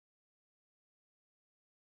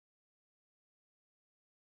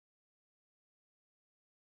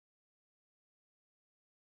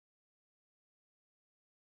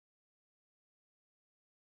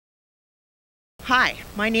Hi,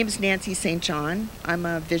 my name is Nancy St. John. I'm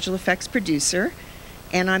a visual effects producer,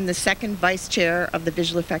 and I'm the second vice chair of the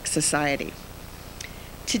Visual Effects Society.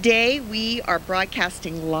 Today, we are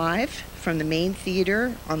broadcasting live from the main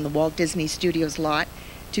theater on the Walt Disney Studios lot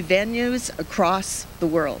to venues across the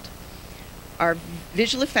world. Our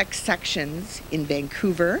visual effects sections in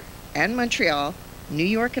Vancouver and Montreal, New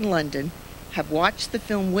York and London have watched the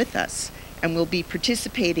film with us and will be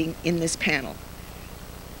participating in this panel.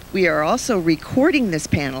 We are also recording this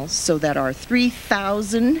panel so that our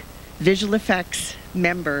 3,000 visual effects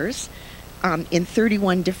members in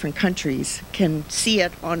 31 different countries can see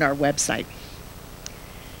it on our website.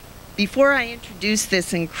 Before I introduce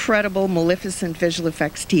this incredible Maleficent visual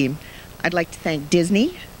effects team, I'd like to thank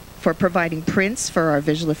Disney for providing prints for our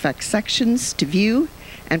visual effects sections to view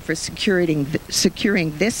and for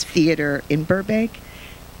securing this theater in Burbank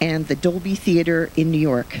and the Dolby Theater in New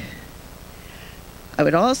York. I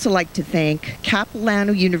would also like to thank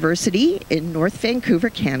Capilano University in North Vancouver,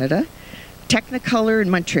 Canada, Technicolor in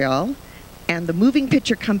Montreal, and the Moving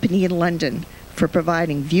Picture Company in London for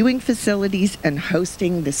providing viewing facilities and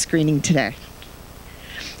hosting the screening today.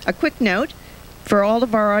 A quick note for all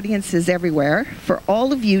of our audiences everywhere, for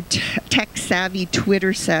all of you tech-savvy,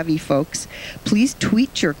 Twitter-savvy folks, please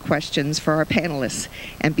tweet your questions for our panelists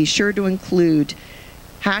and be sure to include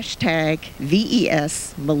hashtag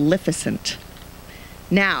VES Maleficent.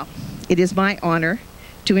 Now, it is my honor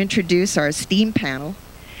to introduce our esteemed panel,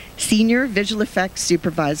 Senior Visual Effects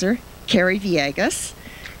Supervisor, Carey Villegas,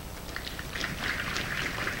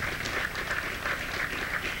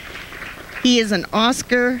 he is an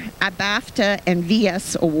Oscar, a BAFTA, and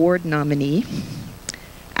VS Award nominee.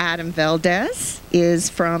 Adam Valdez is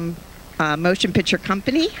from Motion Picture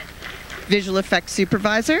Company, Visual Effects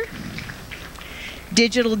Supervisor.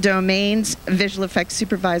 Digital Domains Visual Effects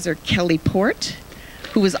Supervisor Kelly Port,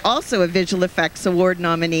 who was also a Visual Effects Award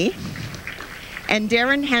nominee. And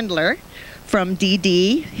Darren Hendler from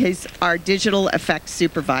DD, he's our Digital Effects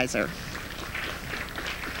Supervisor.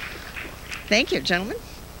 Thank you, gentlemen.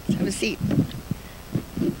 Have a seat.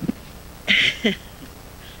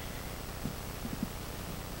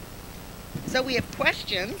 So we have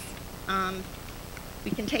questions.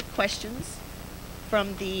 We can take questions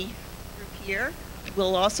from the group here.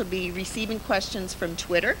 We'll also be receiving questions from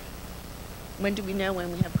Twitter. When do we know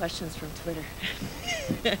when we have questions from Twitter?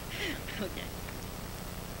 Okay.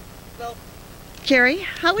 Well, Carey,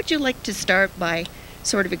 how would you like to start by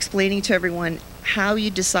sort of explaining to everyone how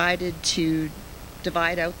you decided to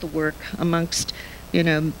divide out the work amongst, you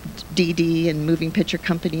know, DD and Moving Picture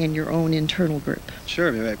Company and your own internal group?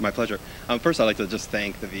 Sure, my pleasure. First, I'd like to just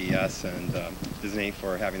thank the VES and Disney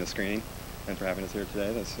for having the screening and for having us here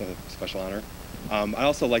today. That's a special honor. I'd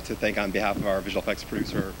also like to thank, on behalf of our visual effects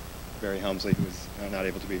producer, Barry Helmsley, who is not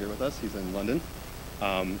able to be here with us. He's in London.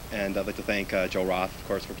 And I'd like to thank Joe Roth, of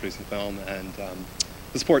course, for producing the film, and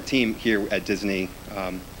the support team here at Disney,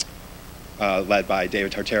 led by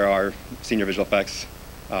David Tartaro, our senior visual effects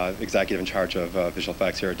executive in charge of visual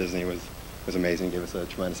effects here at Disney, was amazing. He gave us a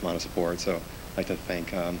tremendous amount of support. So I'd like to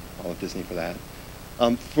thank all of Disney for that.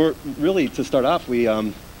 To start off,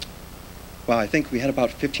 well, I think we had about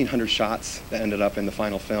 1,500 shots that ended up in the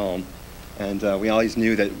final film. And we always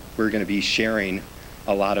knew that we were going to be sharing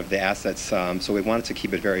a lot of the assets, so we wanted to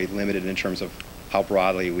keep it very limited in terms of how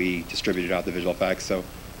broadly we distributed out the visual effects. So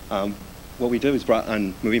what we did was brought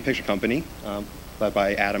on Moving Picture Company, led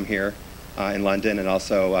by Adam here in London, and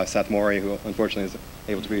also Seth Morey, who unfortunately is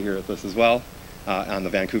able to be here with us as well, on the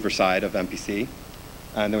Vancouver side of MPC.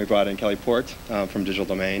 And then we brought in Kelly Port from Digital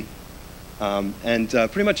Domain.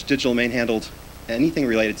 Pretty much Digital Domain handled anything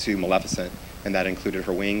related to Maleficent, and that included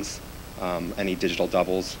her wings, any digital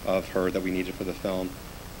doubles of her that we needed for the film,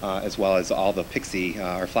 as well as all the pixie,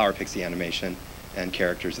 our flower pixie animation and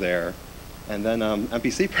characters there. And then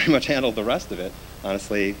MPC pretty much handled the rest of it,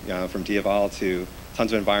 honestly, from Diaval to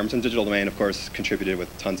tons of environments. And Digital Domain, of course, contributed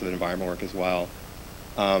with tons of environment work as well.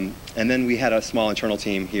 And then we had a small internal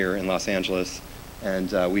team here in Los Angeles,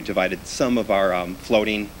 and we divided some of our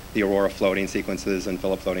the Aurora floating sequences and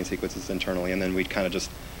Philip floating sequences internally, and then we'd kind of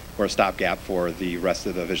just were a stopgap for the rest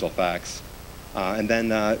of the visual effects. And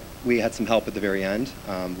then we had some help at the very end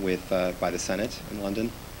by the Senate in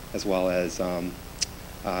London, as well as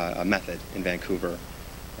a Method in Vancouver.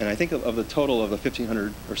 And I think of the total of the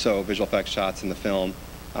 1,500 or so visual effects shots in the film,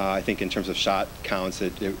 I think in terms of shot counts,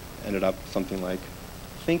 it ended up something like,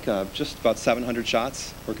 I think just about 700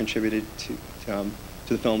 shots were contributed to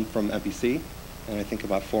the film from MPC, and I think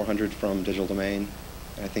about 400 from Digital Domain,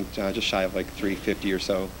 and I think just shy of like 350 or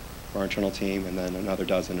so for our internal team, and then another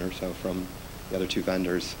dozen or so from the other two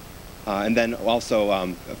vendors. And then also,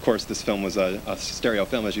 of course, this film was a stereo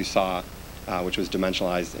film, as you saw, which was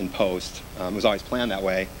dimensionalized in post. It was always planned that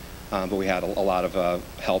way, but we had a lot of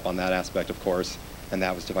help on that aspect, of course, and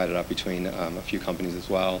that was divided up between a few companies as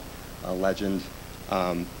well. Legend,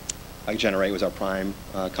 Generate was our prime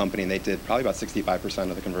company, and they did probably about 65%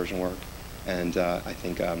 of the conversion work. And I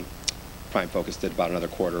think Prime Focus did about another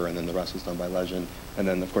quarter, and then the rest was done by Legend. And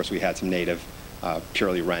then, of course, we had some native,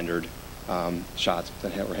 purely rendered shots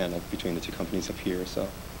that were handled between the two companies up here. So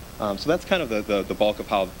that's kind of the bulk of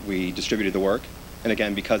how we distributed the work. And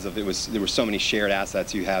again, because of there were so many shared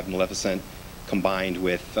assets. You have Maleficent combined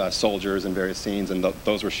with soldiers in various scenes, and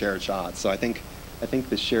those were shared shots. So I think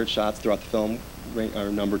the shared shots throughout the film are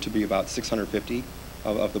numbered to be about 650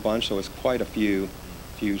 of the bunch. So it was quite a few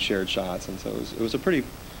shared shots, and so it was a pretty,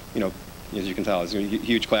 as you can tell, it's a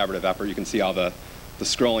huge collaborative effort. You can see all the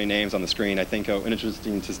scrolling names on the screen. I think an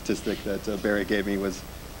interesting statistic that Barry gave me was,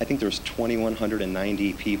 I think there was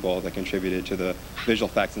 2,190 people that contributed to the visual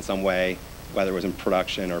effects in some way, whether it was in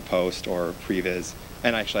production or post or previs.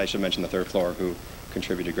 And actually, I should mention the third floor, who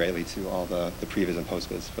contributed greatly to all the previs and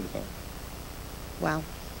post-viz for the film. Wow.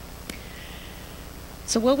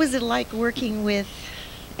 So what was it like working with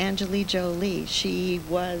Angelina Jolie? She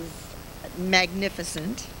was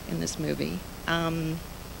magnificent in this movie.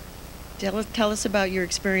 Tell us about your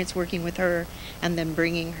experience working with her and then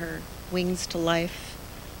bringing her wings to life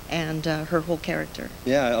and her whole character.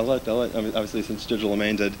 Yeah, I'll let I mean, obviously, since Digital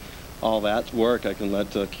Domain did all that work, I can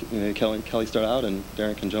let Kelly start out, and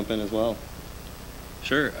Darren can jump in as well.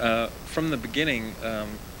 Sure. From the beginning,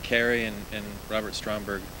 Carey and Robert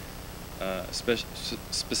Stromberg,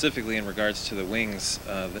 specifically in regards to the wings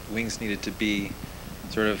needed to be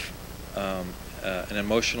sort of an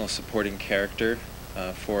emotional supporting character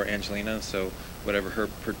for Angelina. So whatever her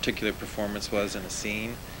particular performance was in a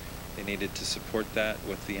scene, they needed to support that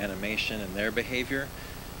with the animation and their behavior,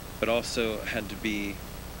 but also had to be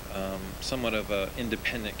somewhat of an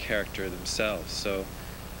independent character themselves. So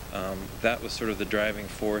that was sort of the driving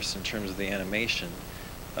force in terms of the animation.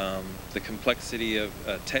 The complexity of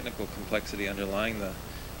technical complexity underlying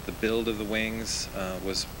the build of the wings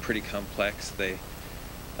was pretty complex. They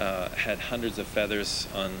had hundreds of feathers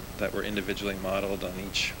that were individually modeled on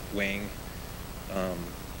each wing, and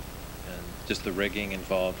just the rigging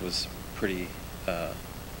involved was pretty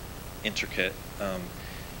intricate.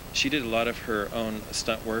 She did a lot of her own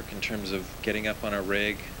stunt work in terms of getting up on a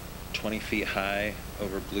rig 20 feet high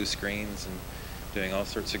over blue screens and doing all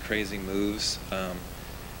sorts of crazy moves. A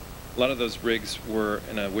lot of those rigs were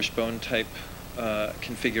in a wishbone type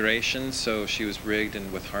configuration, so she was rigged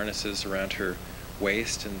and with harnesses around her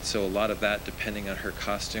waist, and so a lot of that, depending on her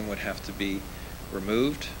costume, would have to be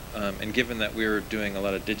removed. And given that we were doing a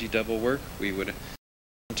lot of digi-double work, we would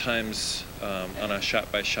sometimes on a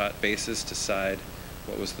shot-by-shot basis decide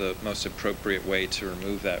what was the most appropriate way to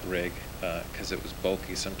remove that rig, because it was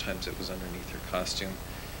bulky. Sometimes it was underneath her costume,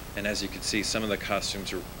 and as you can see, some of the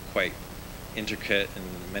costumes are quite intricate and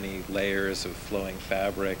many layers of flowing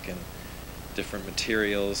fabric and different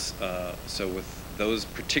materials. So with those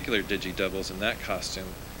particular digi-doubles in that costume,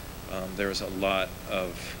 there was a lot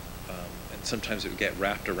of, and sometimes it would get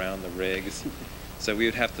wrapped around the rigs. So we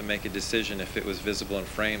would have to make a decision if it was visible in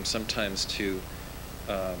frame, sometimes to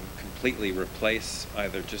completely replace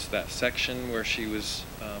either just that section where she was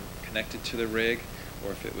connected to the rig,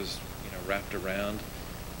 or if it was wrapped around.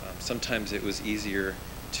 Sometimes it was easier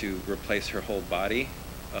to replace her whole body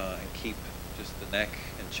and keep just the neck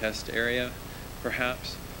and chest area,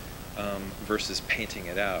 perhaps, versus painting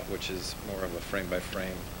it out, which is more of a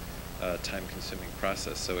frame-by-frame, time-consuming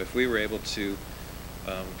process. So if we were able to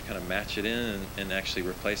kind of match it in and actually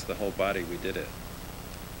replace the whole body, we did it.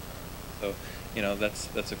 So,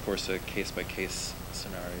 that's of course a case-by-case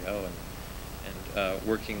scenario, and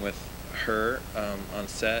working with her on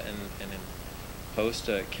set and in post,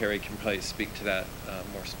 Carey can probably speak to that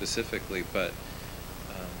more specifically, but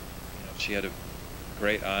she had a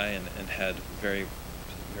great eye and had very,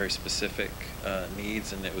 very specific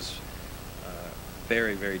needs, and it was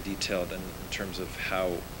very, very detailed in terms of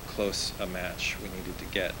how close a match we needed to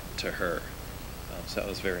get to her. So that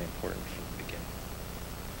was very important from the beginning.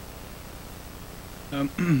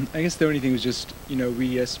 I guess the only thing was just, when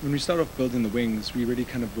we started off building the wings, we really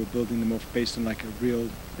kind of were building them off based on like a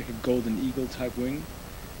golden eagle type wing.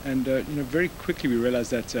 And, very quickly we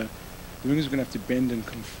realized that the wings were going to have to bend and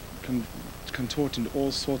contort into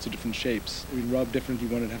all sorts of different shapes. I mean, Rob definitely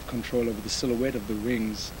wanted to have control over the silhouette of the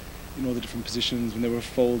wings in all the different positions, when they were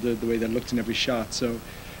folded, the way they looked in every shot. So,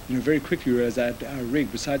 very quickly we realized that our rig,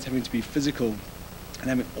 besides having to be physical and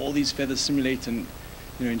having all these feathers simulate and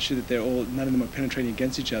ensure that none of them are penetrating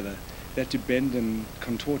against each other, they had to bend and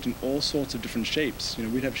contort in all sorts of different shapes. You know,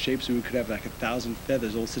 we'd have shapes where we could have like 1,000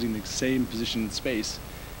 feathers all sitting in the same position in space,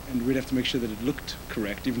 and we'd have to make sure that it looked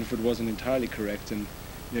correct, even if it wasn't entirely correct, and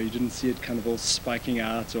you know, you didn't see it kind of all spiking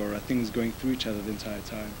out or things going through each other the entire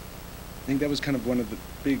time. I think that was kind of one of the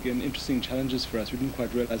big and interesting challenges for us. We didn't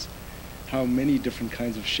quite realize how many different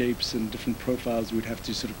kinds of shapes and different profiles we'd have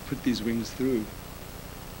to sort of put these wings through.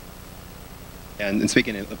 And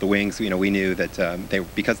speaking of the wings, you know, we knew that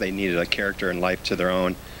because they needed a character and life to their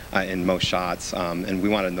own in most shots, and we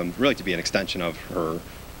wanted them really to be an extension of her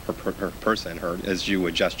person. As you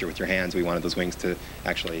would gesture with your hands, we wanted those wings to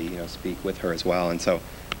actually, you know, speak with her as well. And so,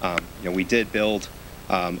 you know, we did build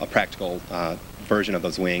a practical version of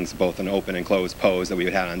those wings, both an open and closed pose that we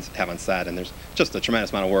would have on set, and there's just a tremendous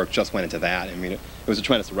amount of work just went into that. I mean, it was a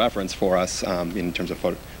tremendous reference for us in terms of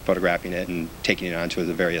photographing it and taking it onto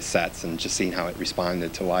the various sets and just seeing how it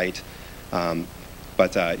responded to light.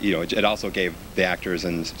 But you know, it also gave the actors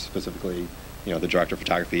and specifically, you know, the director of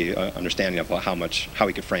photography understanding of how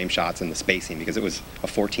we could frame shots and the spacing, because it was a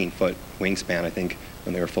 14-foot wingspan, I think,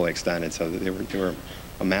 when they were fully extended. So they were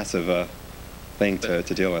a massive thing to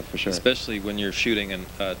deal with, for sure. Especially when you're shooting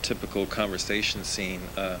a typical conversation scene,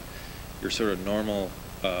 your sort of normal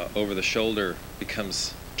over-the-shoulder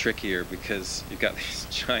becomes trickier because you've got these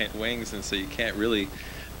giant wings, and so you can't really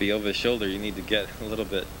be over the shoulder. You need to get a little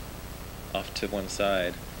bit off to one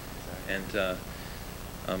side. And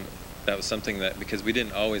that was something that, because we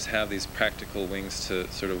didn't always have these practical wings to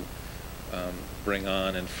sort of bring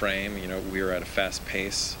on and frame, you know, we were at a fast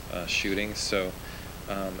pace shooting, so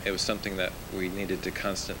it was something that we needed to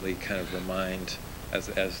constantly kind of remind as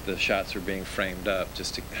the shots were being framed up,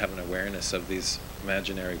 just to have an awareness of these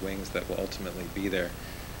imaginary wings that will ultimately be there.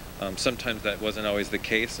 Sometimes that wasn't always the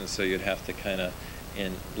case, and so you'd have to kind of,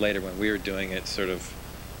 later when we were doing it, sort of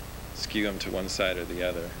skew them to one side or the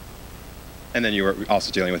other. And then you were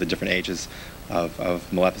also dealing with the different ages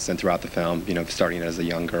of Maleficent throughout the film, you know, starting as a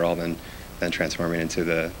young girl, then transforming into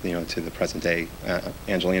the, you know, to the present day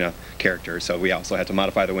Angelina character. So we also had to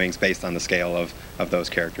modify the wings based on the scale of those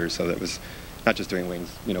characters. So that was not just doing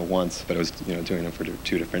wings, you know, once, but it was, you know, doing them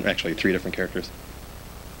for actually three different characters.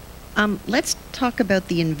 Let's talk about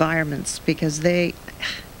the environments, because they're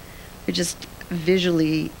just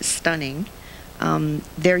visually stunning.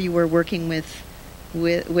 There you were working with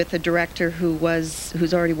a director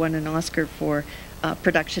who's already won an Oscar for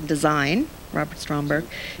production design, Robert Stromberg,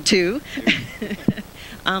 too.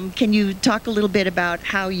 Can you talk a little bit about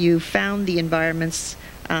how you found the environments,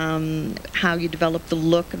 how you developed the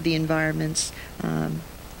look of the environments,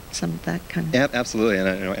 some of that kind of... Yeah, absolutely, and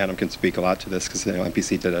I know Adam can speak a lot to this, because, you know,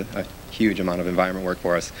 MPC did a huge amount of environment work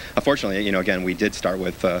for us. Unfortunately, you know, again, we did start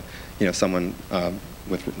with, you know, someone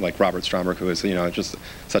with like Robert Stromberg, who is, you know, just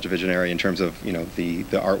such a visionary in terms of, you know, the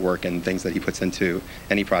artwork and things that he puts into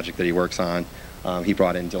any project that he works on. He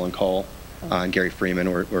brought in Dylan Cole and Gary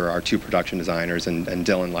Freeman were our two production designers, and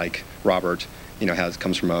Dylan, like Robert, you know,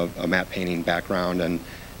 comes from a matte painting background and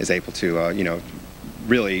is able to, you know,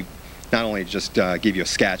 really not only just give you a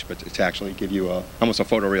sketch, but to actually give you almost a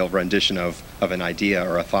photoreal rendition of an idea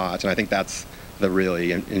or a thought. And I think that's the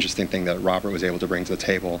really interesting thing that Robert was able to bring to the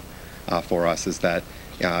table for us, is that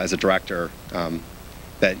as a director,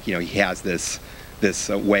 that, you know, he has this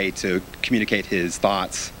way to communicate his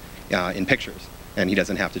thoughts in pictures. And he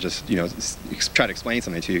doesn't have to just, you know, try to explain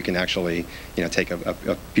something to you. You can actually, you know, take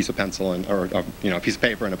a piece of pencil or you know, a piece of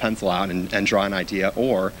paper and a pencil out and draw an idea,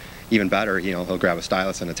 or even better, you know, he'll grab a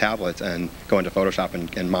stylus and a tablet and go into Photoshop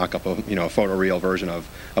and mock up a, you know, a photoreal version of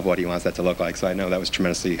what he wants that to look like. So I know that was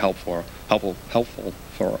tremendously helpful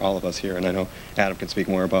for all of us here. And I know Adam can speak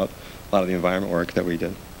more about a lot of the environment work that we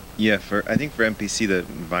did. Yeah, I think for MPC, the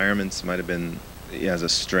environments might have been, as a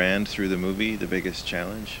strand through the movie, the biggest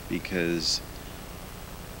challenge, because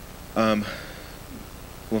well,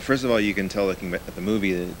 first of all, you can tell looking at the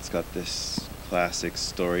movie that it's got this classic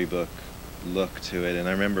storybook look to it. And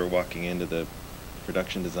I remember walking into the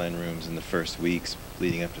production design rooms in the first weeks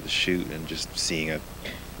leading up to the shoot and just seeing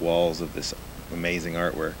walls of this amazing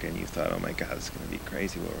artwork, and you thought, oh my God, it's going to be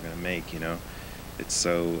crazy what we're going to make, you know. It's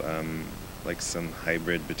so like some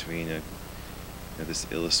hybrid between you know, this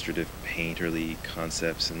illustrative painterly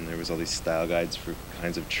concepts, and there was all these style guides for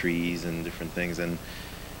kinds of trees and different things, and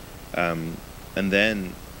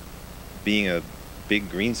then being a big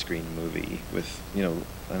green screen movie with, you know,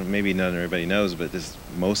 maybe not everybody knows, but this is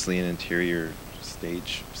mostly an interior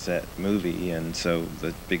stage set movie, and so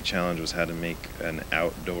the big challenge was how to make an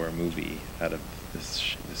outdoor movie out of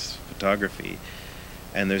this photography.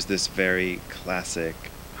 And there's this very classic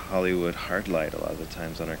Hollywood hard light a lot of the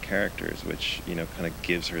times on our characters, which, you know, kind of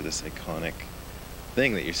gives her this iconic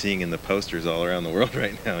thing that you're seeing in the posters all around the world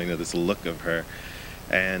right now, you know, this look of her.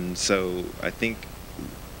 And so I think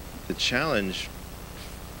the challenge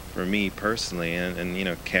for me personally, and you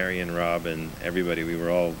know, Carey and Rob and everybody, we were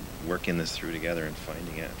all working this through together and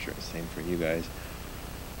finding it. I'm sure it's the same for you guys.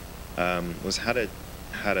 Was how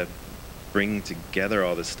to bring together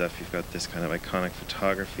all this stuff. You've got this kind of iconic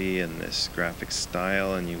photography and this graphic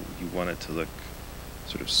style, and you want it to look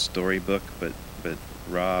sort of storybook, but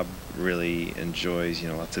Rob really enjoys, you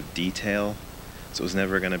know, lots of detail. So it was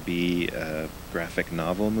never going to be a graphic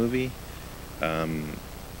novel movie.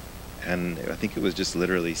 And I think it was just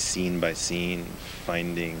literally scene by scene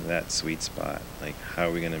finding that sweet spot. Like, how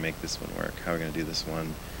are we going to make this one work? How are we going to do this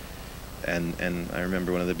one? And I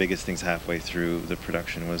remember one of the biggest things halfway through the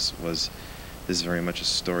production was this is very much a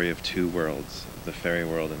story of two worlds, the fairy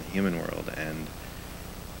world and the human world. And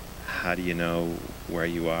how do you know where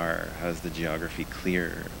you are? How's the geography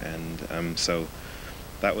clear? And so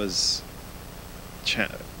that was, to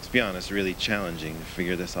be honest, really challenging to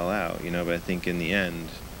figure this all out, you know. But I think in the end,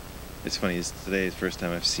 it's funny, today is the first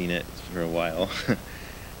time I've seen it for a while.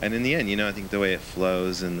 And in the end, you know, I think the way it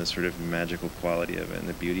flows and the sort of magical quality of it and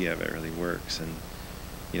the beauty of it really works. And,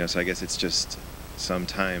 you know, so I guess it's just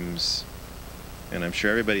sometimes, and I'm sure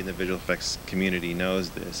everybody in the visual effects community knows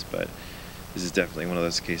this, but this is definitely one of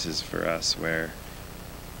those cases for us where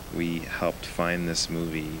we helped find this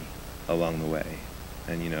movie along the way.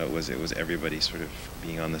 And, you know, it was everybody sort of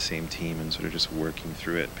being on the same team and sort of just working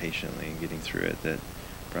through it patiently and getting through it that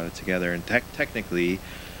brought it together. And technically,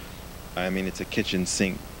 I mean, it's a kitchen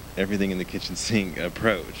sink, everything in the kitchen sink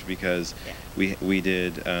approach, because we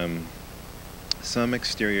did some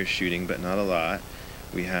exterior shooting, but not a lot.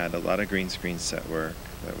 We had a lot of green screen set work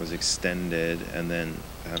that was extended, and then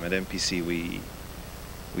at MPC we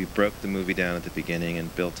broke the movie down at the beginning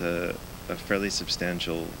and built a fairly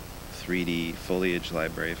substantial 3D foliage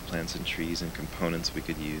library of plants and trees and components we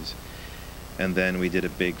could use. And then we did a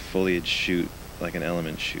big foliage shoot, like an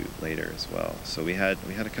element shoot later as well. So we had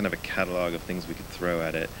a kind of a catalog of things we could throw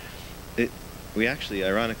at it. We actually,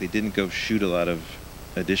 ironically, didn't go shoot a lot of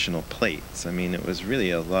additional plates. I mean, it was really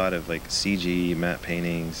a lot of like CG matte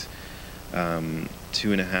paintings,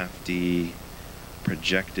 2.5D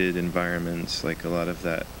projected environments, like a lot of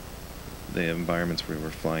that, the environments where we're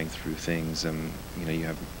flying through things. You know, you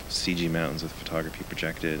have CG mountains with photography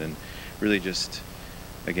projected, and really just,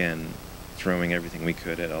 again, throwing everything we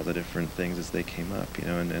could at all the different things as they came up, you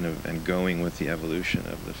know, and going with the evolution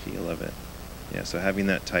of the feel of it. Yeah, so having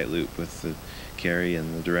that tight loop with the Carey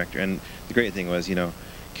and the director, and the great thing was, you know,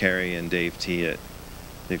 Carey and Dave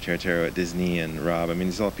Chartero at Disney, and Rob, I mean,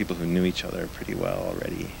 these are all people who knew each other pretty well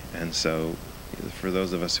already, and so for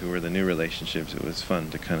those of us who were the new relationships, it was fun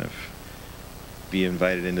to kind of be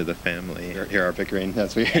invited into the family. Here are bickering.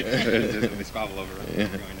 That's weird. We squabble over it. Yeah.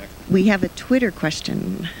 Going next. We have a Twitter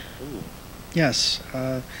question. Ooh. Yes.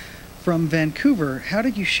 From Vancouver, how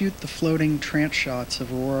did you shoot the floating trance shots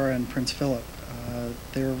of Aurora and Prince Philip?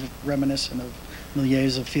 They're reminiscent of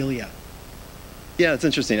Millier's Ophelia. Yeah, it's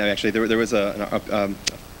interesting. Actually, there was a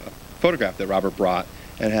photograph that Robert brought,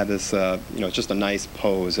 and had this, you know, just a nice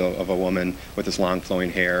pose of a woman with this long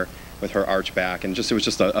flowing hair, with her arch back, and it was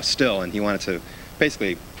just a still, and he wanted to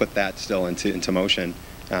basically put that still into motion.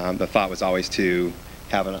 The thought was always to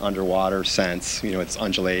have an underwater sense, you know, it's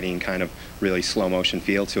undulating, kind of really slow motion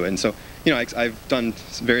feel to it. And so, you know, I've done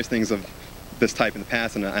various things of this type in the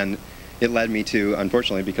past, and it led me to,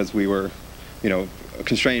 unfortunately, because we were, you know,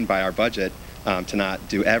 constrained by our budget, to not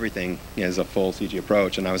do everything as a full CG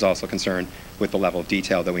approach. And I was also concerned with the level of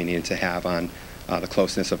detail that we needed to have on the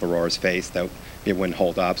closeness of Aurora's face, that it wouldn't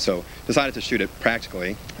hold up. So decided to shoot it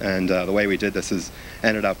practically, and the way we did this is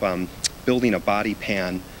ended up building a body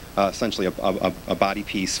pan, essentially a body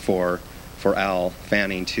piece for Elle,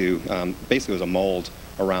 fanning to, basically it was a mold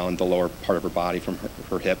around the lower part of her body from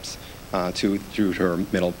her hips through to her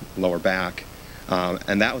middle lower back.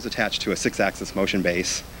 And that was attached to a 6-axis motion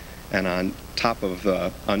base, and on top of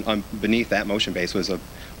beneath that motion base was a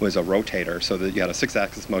rotator, so that you had a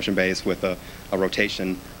 6-axis motion base with a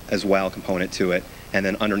rotation as well component to it, and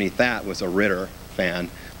then underneath that was a Ritter fan,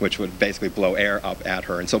 which would basically blow air up at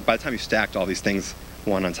her. And so by the time you stacked all these things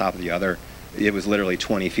one on top of the other, it was literally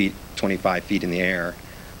 20 feet, 25 feet in the air.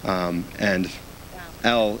 And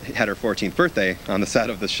Elle had her 14th birthday on the set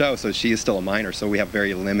of the show, so she is still a minor, so we have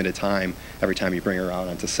very limited time every time you bring her out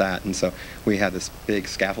onto set. And so we had this big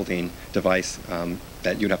scaffolding device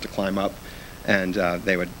that you'd have to climb up, and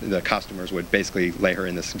the costumers would basically lay her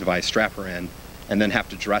in this device, strap her in, and then have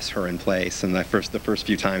to dress her in place. And the first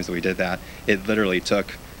few times that we did that, it literally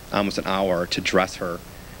took almost an hour to dress her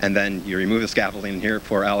and then you remove the scaffolding, and here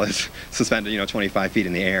poor Elle is suspended, 25 feet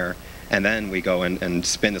in the air. And then we go and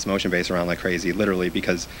spin this motion base around like crazy, literally,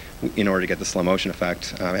 because in order to get the slow motion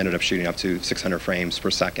effect, I ended up shooting up to 600 frames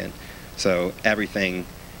per second. So everything,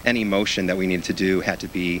 any motion that we needed to do had to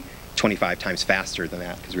be 25 times faster than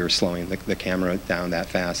that, because we were slowing the camera down that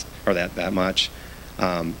fast, or that much.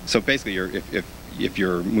 So basically, if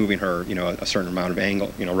you're moving her, a certain amount of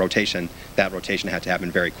angle, rotation, that rotation had to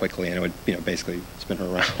happen very quickly, and it would, basically spin her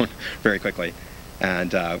around very quickly.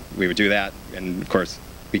 And we would do that, and of course,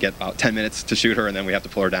 we get about 10 minutes to shoot her, and then we have to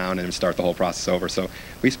pull her down and start the whole process over. So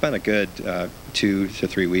we spent a good 2 to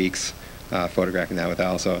 3 weeks photographing that with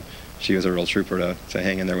Elle. So she was a real trooper to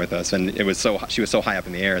hang in there with us. And she was so high up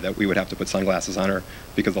in the air that we would have to put sunglasses on her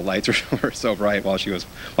because the lights were so bright while she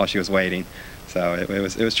was waiting. So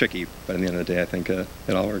it was tricky, but in the end of the day, I think it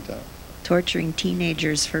all worked out. Torturing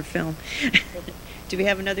teenagers for film. Do we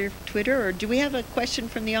have another Twitter, or do we have a question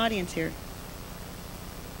from the audience here?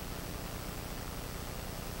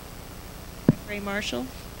 Gray Marshall?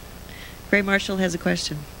 Gray Marshall has a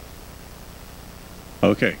question.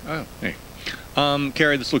 Okay. Oh, hey.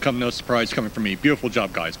 Carey, this will come no surprise coming from me. Beautiful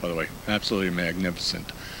job, guys, by the way. Absolutely magnificent.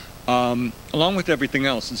 Along with everything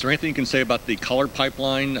else, is there anything you can say about the color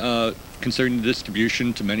pipeline, considering the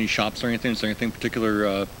distribution to many shops or anything? Is there anything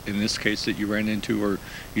particular in this case that you ran into or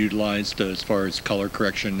utilized as far as color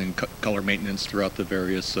correction and color maintenance throughout the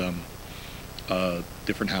various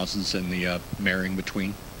different houses and the marrying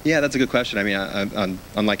between? Yeah, that's a good question. I mean,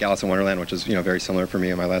 unlike Alice in Wonderland, which is very similar for me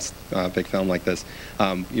in my last big film like this,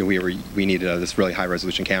 we needed this really high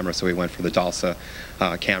resolution camera, so we went for the Dalsa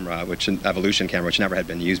camera, Evolution camera, which never had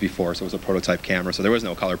been used before, so it was a prototype camera. So there was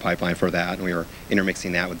no color pipeline for that, and we were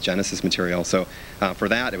intermixing that with Genesis material. So for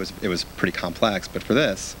that, it was pretty complex. But for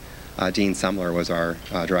this, Dean Semler was our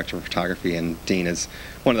director of photography, and Dean is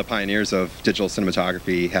one of the pioneers of digital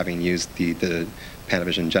cinematography, having used the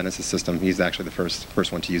Panavision Genesis system. He's actually the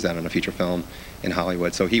first one to use that on a feature film in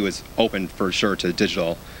Hollywood. So he was open for sure to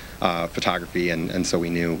digital photography, and so we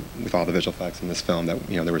knew with all the visual effects in this film that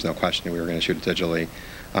there was no question we were going to shoot it digitally.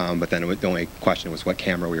 But then the only question was what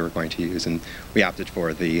camera we were going to use, and we opted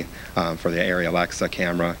for the Arri Alexa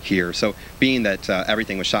camera here. So being that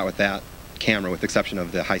everything was shot with that camera, with the exception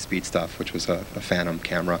of the high-speed stuff, which was a Phantom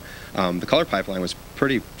camera, the color pipeline was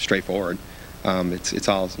pretty straightforward. It's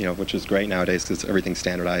all, which is great nowadays because everything's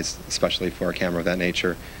standardized, especially for a camera of that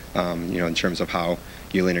nature, in terms of how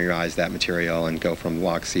you linearize that material and go from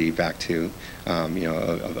log C back to,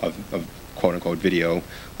 a quote-unquote video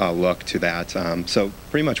look to that. So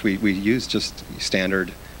pretty much we used just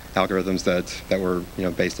standard algorithms that were,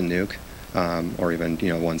 based in Nuke, or even,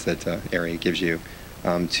 ones that Arri gives you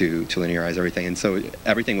to linearize everything. And so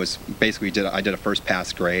everything was basically, I did a first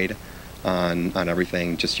pass grade on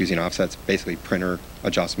everything, just using offsets, basically printer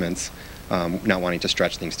adjustments, not wanting to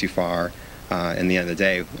stretch things too far. In the end of the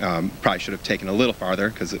day, probably should have taken a little farther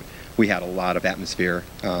because we had a lot of atmosphere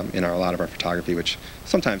in a lot of our photography, which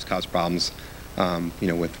sometimes caused problems,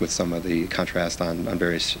 with some of the contrast on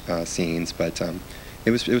various scenes. But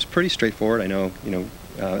it was pretty straightforward. I know,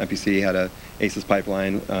 MPC had a ACES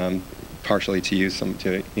pipeline partially to use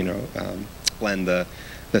blend the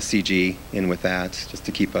CG in with that, just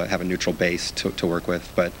to have a neutral base to work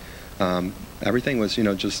with. But everything was,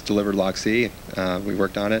 just delivered log C. We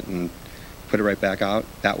worked on it and put it right back out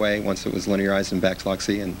that way once it was linearized and back to log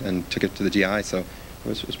C, and took it to the DI. So it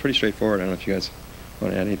was pretty straightforward. I don't know if you guys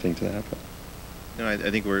want to add anything to that. But. No, I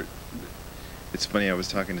think it's funny, I was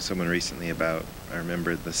talking to someone recently about, I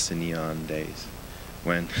remember the Cineon days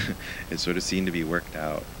when it sort of seemed to be worked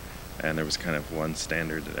out. And there was kind of one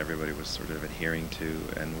standard that everybody was sort of adhering to.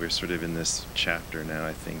 And we're sort of in this chapter now,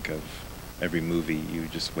 I think, of every movie. You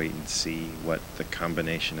just wait and see what the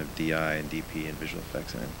combination of DI and DP and visual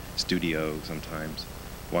effects and studio sometimes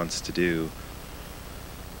wants to do.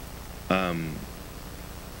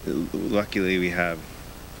 Luckily, we have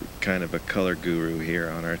kind of a color guru here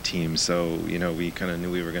on our team. So, we kind of knew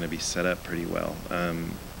we were going to be set up pretty well.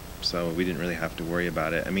 So we didn't really have to worry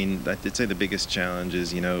about it. I mean, I'd say the biggest challenge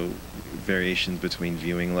is, variations between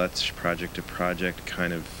viewing LUTs project to project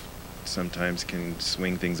kind of sometimes can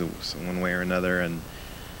swing things one way or another, and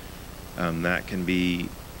that can be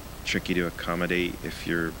tricky to accommodate if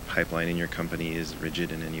your pipeline in your company is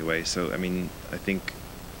rigid in any way. So, I mean, I think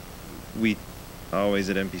we always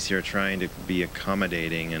at MPC are trying to be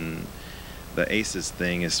accommodating, and the ACES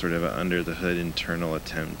thing is sort of an under-the-hood internal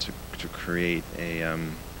attempt to create a...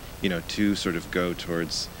 to sort of go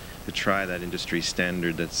towards, to try that industry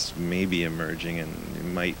standard that's maybe emerging, and it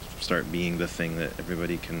might start being the thing that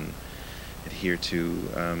everybody can adhere to,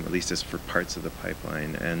 at least as for parts of the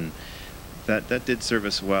pipeline. And that did serve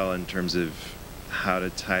us well in terms of how to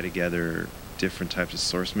tie together different types of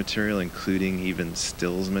source material, including even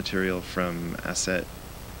stills material from asset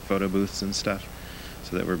photo booths and stuff,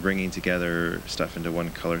 so that we're bringing together stuff into one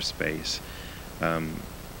color space,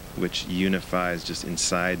 which unifies just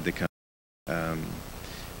inside the company.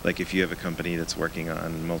 Like if you have a company that's working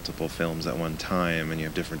on multiple films at one time and you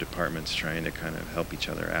have different departments trying to kind of help each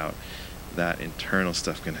other out, that internal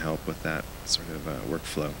stuff can help with that sort of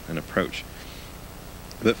workflow and approach.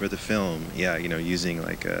 But for the film, yeah, you know, using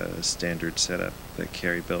like a standard setup that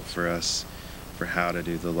Carey built for us for how to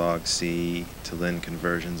do the log C to lin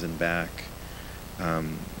conversions and back,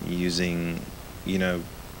 using, you know,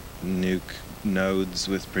 nuke nodes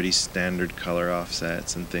with pretty standard color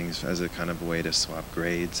offsets and things as a kind of way to swap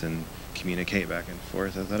grades and communicate back and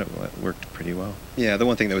forth. I thought it worked pretty well. Yeah, the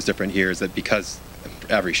one thing that was different here is that because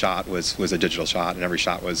every shot was a digital shot and every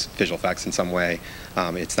shot was visual effects in some way,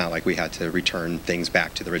 it's not like we had to return things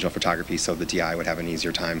back to the original photography, so the DI would have an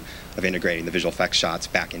easier time of integrating the visual effects shots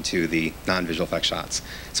back into the non-visual effects shots.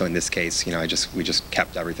 So in this case, you know, we just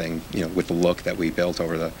kept everything, you know, with the look that we built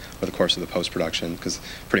over the course of the post-production, because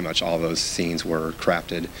pretty much all those scenes were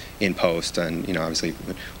crafted in post. And, you know, obviously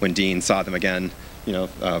when Dean saw them again, you know,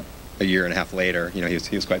 a year and a half later, you know,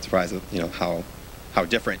 he was quite surprised at, you know, how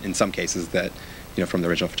different in some cases that, you know, from the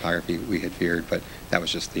original photography we had veered, but that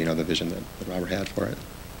was just, you know, the vision that Robert had for it.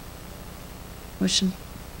 Motion.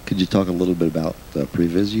 Could you talk a little bit about the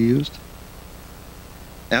previs you used?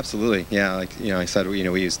 Absolutely, yeah. Like, you know, I said, you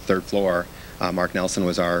know, we used Third Floor. Mark Nelson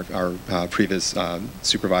was our previs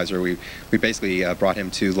supervisor. We basically brought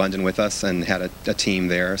him to London with us and had a team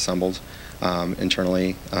there assembled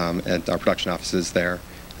internally at our production offices there.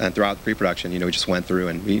 And throughout the pre-production, you know, we just went through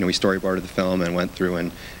and, you know, we storyboarded the film and went through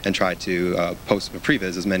and tried to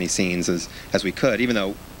previs as many scenes as we could, even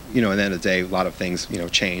though, you know, at the end of the day, a lot of things, you know,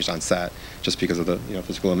 changed on set just because of the, you know,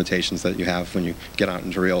 physical limitations that you have when you get out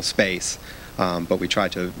into real space. But we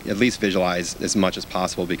tried to at least visualize as much as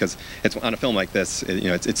possible, because it's on a film like this, you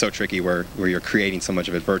know, it's so tricky where you're creating so much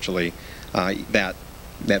of it virtually, that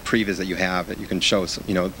previs that you have, that you can show,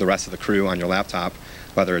 you know, the rest of the crew on your laptop,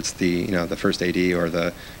 whether it's the, you know, the first AD or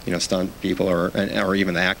the, you know, stunt people or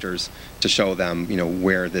even the actors, to show them, you know,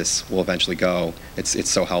 where this will eventually go. It's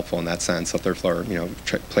so helpful in that sense. So Third Floor, you know,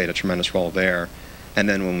 played a tremendous role there. And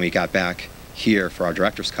then when we got back here for our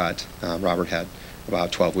director's cut, Robert had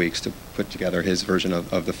about 12 weeks to put together his version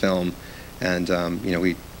of the film, and you know,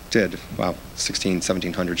 we did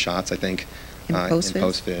 1,700 shots, I think, in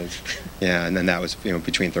post-viz. Yeah, and then that was, you know,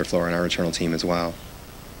 between Third Floor and our internal team as well.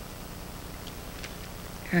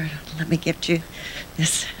 Let me gift you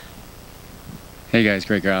this. Hey guys,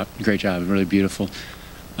 great job, really beautiful.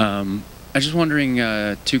 I was just wondering,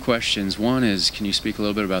 two questions. One is, can you speak a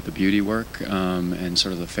little bit about the beauty work and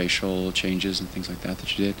sort of the facial changes and things like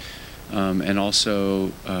that you did? And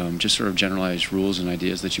also, just sort of generalized rules and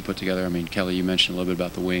ideas that you put together. I mean, Kelly, you mentioned a little bit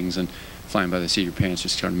about the wings and flying by the seat of your pants,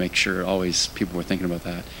 just trying to make sure always people were thinking about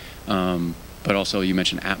that. But also, you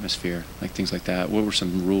mentioned atmosphere, like things like that. What were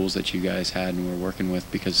some rules that you guys had and were working with,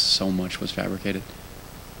 because so much was fabricated?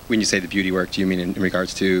 When you say the beauty work, do you mean in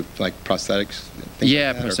regards to like prosthetics?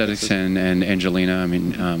 Yeah, like prosthetics and Angelina. I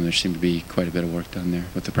mean, there seemed to be quite a bit of work done there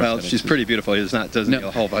with the prosthetics. Well, she's pretty beautiful. It doesn't need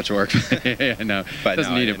a whole bunch of work. Yeah, no, but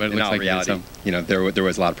doesn't need it. But it looks like reality, you know, there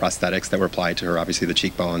was a lot of prosthetics that were applied to her. Obviously, the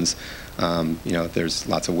cheekbones. You know, there's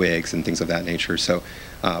lots of wigs and things of that nature. So,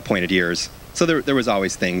 pointed ears. So there was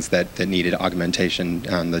always things that needed augmentation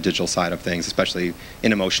on the digital side of things, especially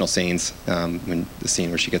in emotional scenes. When the scene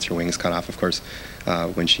where she gets her wings cut off, of course,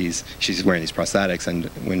 when she's wearing these prosthetics, and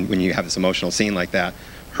when you have this emotional scene like that,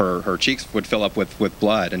 her cheeks would fill up with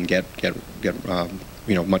blood and get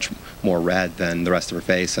you know, much more red than the rest of her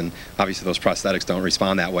face, and obviously those prosthetics don't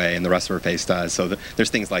respond that way, and the rest of her face does. So there's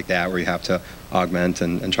things like that where you have to augment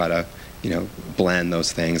and try to, you know, blend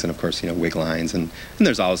those things, and of course, you know, wig lines, and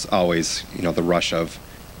there's always, you know, the rush of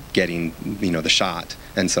getting, you know, the shot,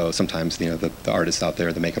 and so sometimes, you know, the artists out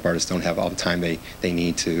there, the makeup artists, don't have all the time they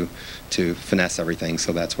need to finesse everything.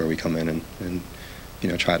 So that's where we come in and you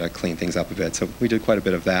know, try to clean things up a bit. So we did quite a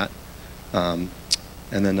bit of that. And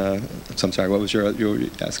then, so I'm sorry, what was you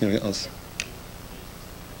were asking else?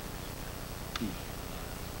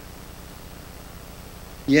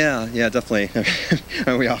 Yeah, definitely.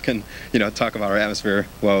 We all can, you know, talk about our atmosphere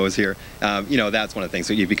woes here. You know, that's one of the things.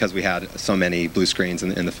 So because we had so many blue screens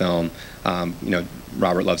in the film, you know,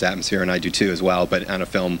 Robert loves atmosphere, and I do too as well. But on a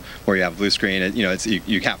film where you have blue screen, you know,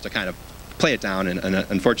 you have to kind of play it down, and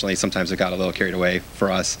unfortunately, sometimes it got a little carried away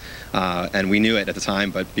for us. And we knew it at the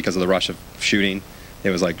time, but because of the rush of shooting, it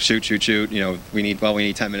was like shoot. You know, we need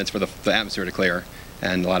 10 minutes for the atmosphere to clear.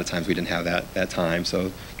 and a lot of times we didn't have that time.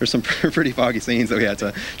 So there's some pretty foggy scenes that we had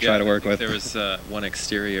to try to work with. There was one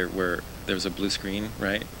exterior where there was a blue screen,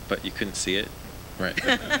 right? But you couldn't see it, right?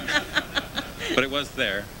 But it was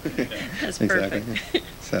there. That's exactly. perfect.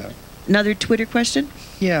 So. Another Twitter question?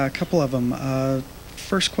 Yeah, a couple of them.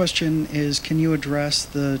 First question is, can you address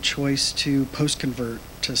the choice to post-convert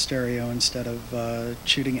to stereo instead of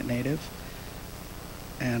shooting it native?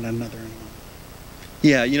 And another one.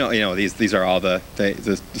 Yeah, these are all the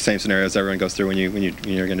same scenarios everyone goes through when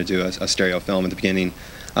you're going to do a stereo film at the beginning,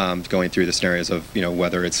 going through the scenarios of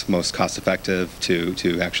whether it's most cost effective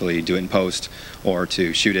to actually do it in post or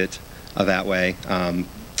to shoot it that way.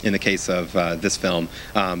 In the case of this film,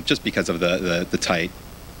 just because of the tight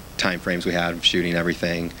time frames we had of shooting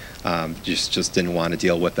everything, just didn't want to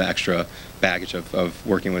deal with the extra baggage of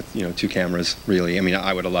working with two cameras. Really, I mean,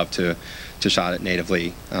 I would have loved to shot it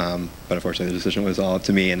natively, but unfortunately the decision was all up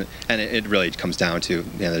to me, and it really comes down to,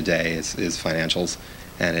 at the end of the day, is financials,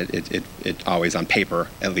 and it always on paper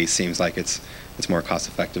at least seems like it's more cost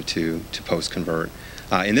effective to post convert.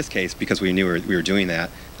 In this case, because we knew we were doing that,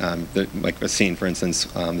 like a scene, for instance,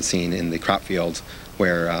 the scene in the crop field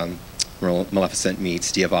where Maleficent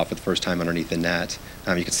meets Dieval for the first time underneath the net.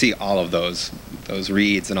 You can see all of those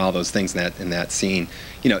reeds and all those things in that scene.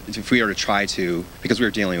 If we were to try to, because we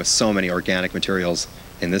were dealing with so many organic materials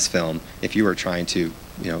in this film, if you were trying to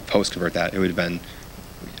post convert that, it would have been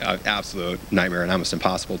an absolute nightmare and almost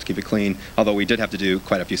impossible to keep it clean. Although we did have to do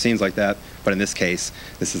quite a few scenes like that. But in this case,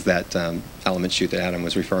 this is that element shoot that Adam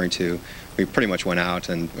was referring to. We pretty much went out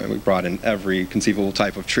and we brought in every conceivable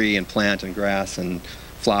type of tree and plant and grass and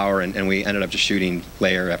flower, and we ended up just shooting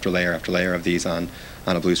layer after layer after layer of these on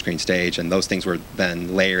a blue screen stage, and those things were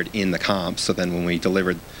then layered in the comps. So then when we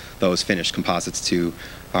delivered those finished composites to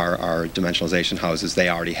our dimensionalization houses, they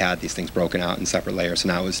already had these things broken out in separate layers. So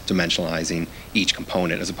now it was dimensionalizing each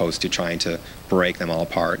component as opposed to trying to break them all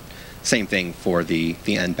apart. Same thing for the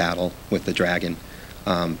end battle with the dragon.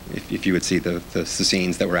 If you would see the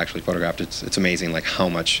scenes that were actually photographed, it's amazing like how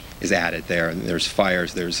much is added there. And there's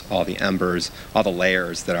fires, there's all the embers, all the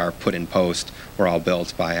layers that are put in post were all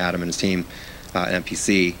built by Adam and his team at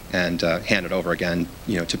MPC and handed over again,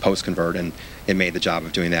 to post convert, and it made the job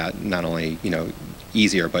of doing that not only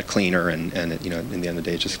easier but cleaner, and it, in the end of the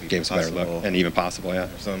day, it just gave us a better look, and even possible, yeah.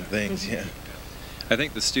 Some things, yeah. I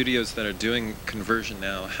think the studios that are doing conversion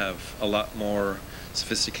now have a lot more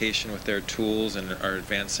sophistication with their tools and are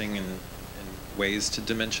advancing in ways to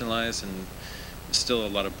dimensionalize, and there's still a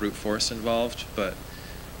lot of brute force involved, but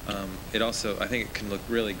it also, I think it can look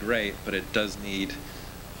really great, but it does need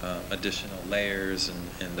additional layers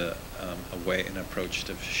and an approach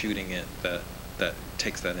to shooting it that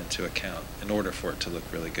takes that into account in order for it to look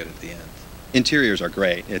really good at the end. Interiors are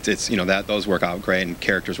great. It's that those work out great, and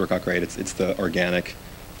characters work out great. It's the organic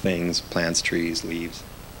things, plants, trees, leaves.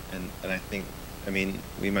 And I think,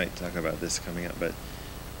 we might talk about this coming up, but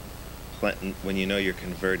when you're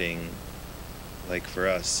converting, like for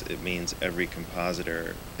us, it means every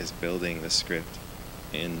compositor is building the script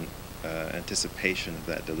in anticipation of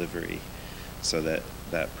that delivery, so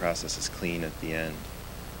that process is clean at the end.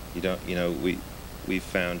 You don't, we've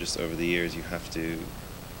found just over the years you have to,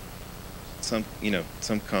 some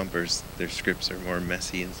compers, their scripts are more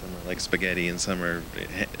messy and some are like spaghetti and some are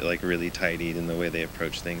like really tidied in the way they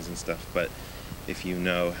approach things and stuff, but if you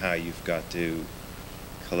know how you've got to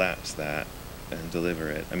collapse that and deliver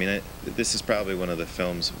it. This is probably one of the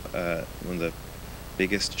films, one of the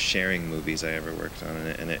biggest sharing movies I ever worked on,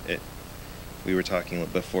 and we were talking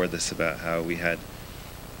before this about how we had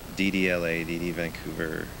DD LA, DD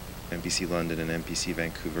Vancouver, MPC London, and MPC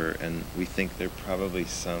Vancouver, and we think there are probably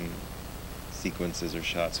some sequences or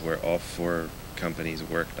shots where all four companies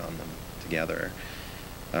worked on them together.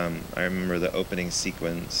 I remember the opening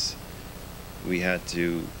sequence, we got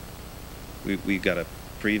a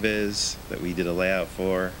previs that we did a layout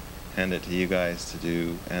for, hand it to you guys to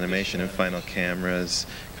do animation and final cameras,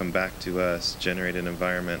 come back to us, generate an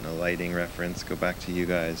environment and a lighting reference, go back to you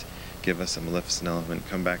guys, give us a Maleficent element,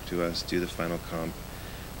 come back to us, do the final comp,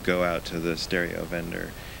 go out to the stereo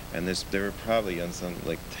vendor. And there were probably on some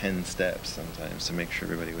 10 steps sometimes to make sure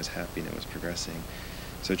everybody was happy and it was progressing.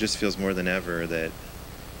 So it just feels more than ever that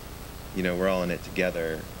we're all in it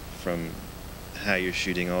together, from how you're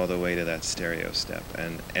shooting all the way to that stereo step,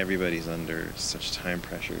 and everybody's under such time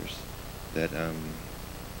pressures that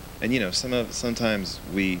sometimes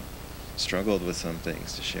we struggled with some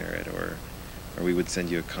things to share it, or we would send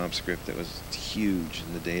you a comp script that was huge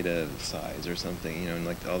in the data size or something,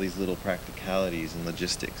 and all these little practicalities and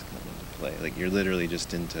logistics come into play. You're literally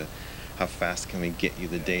just into how fast can we get you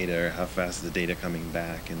the data, or how fast is the data coming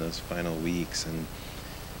back in those final weeks. And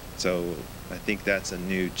so I think that's a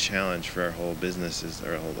new challenge for our whole business,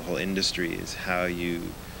 or the whole industry, is how you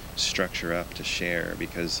structure up to share.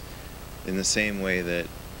 Because in the same way that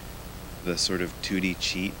the sort of 2D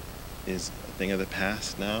cheat is a thing of the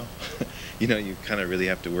past now, you know, you kind of really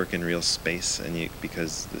have to work in real space, and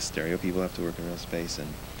because the stereo people have to work in real space, and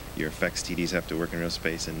your effects TDs have to work in real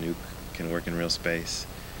space, and Nuke can work in real space.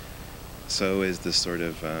 So is this sort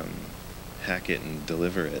of hack it and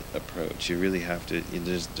deliver it approach. You really have to.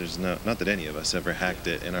 There's not that any of us ever hacked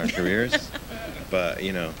it in our careers, but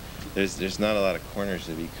you know, there's not a lot of corners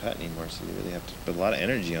to be cut anymore. So you really have to put a lot of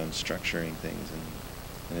energy on structuring things,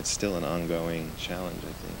 and it's still an ongoing challenge,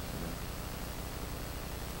 I think.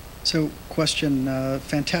 So, question,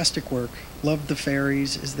 fantastic work. Love the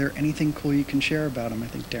fairies. Is there anything cool you can share about them? I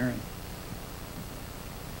think Darren.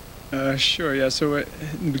 Sure, yeah. So in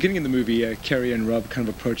the beginning of the movie, Carey and Rob kind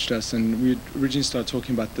of approached us, and we originally started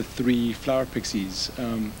talking about the 3 flower pixies,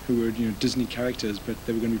 who were, you know, Disney characters, but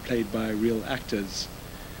they were going to be played by real actors.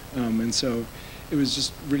 And so it was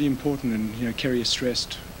just really important, and you know, Carey has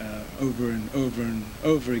stressed over and over and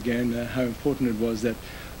over again how important it was that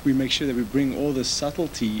we make sure that we bring all the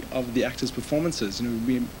subtlety of the actors' performances. You know,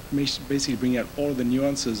 we basically bring out all of the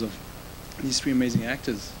nuances of these 3 amazing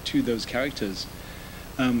actors to those characters.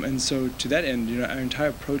 And so to that end, you know, our entire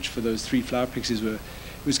approach for those 3 flower pixies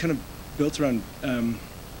was kind of built around,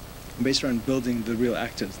 based around building the real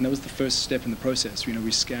actors. And that was the first step in the process. You know,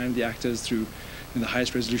 we scanned the actors through the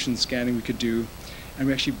highest resolution scanning we could do. And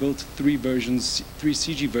we actually built 3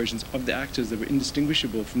 CG versions of the actors that were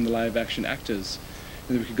indistinguishable from the live action actors.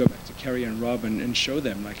 And then we could go back to Carey and Rob and show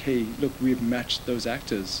them, like, hey, look, we've matched those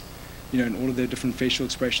actors, you know, and all of their different facial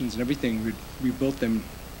expressions and everything. We built them,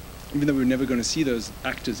 even though we were never going to see those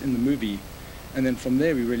actors in the movie. And then from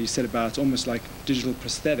there, we really set about almost like digital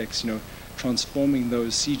prosthetics, you know, transforming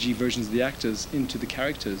those CG versions of the actors into the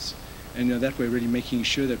characters. And you know, that way really making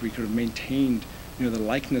sure that we could have maintained, you know, the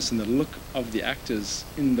likeness and the look of the actors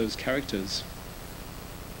in those characters.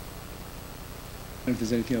 I don't know if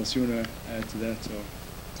there's anything else you want to add to that. Or.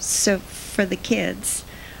 So for the kids,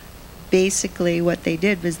 basically what they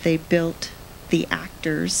did was they built the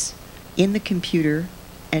actors in the computer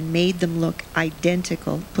and made them look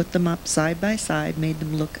identical, put them up side by side, made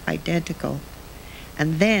them look identical.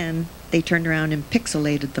 And then they turned around and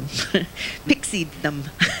pixelated them, pixied them.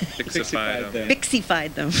 Pixified them.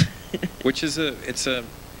 Pixified them. Which is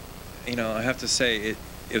you know, I have to say, it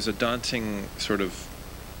was a daunting sort of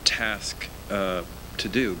task to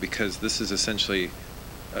do, because this is essentially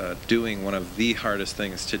doing one of the hardest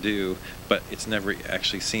things to do, but it's never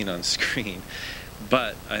actually seen on screen.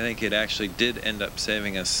 But I think it actually did end up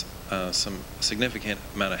saving us some significant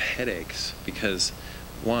amount of headaches, because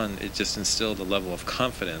one, it just instilled a level of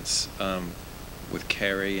confidence with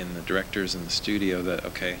Carey and the directors in the studio that,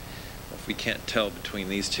 okay, well, if we can't tell between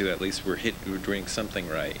these 2, at least we're doing something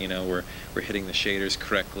right. You know, we're hitting the shaders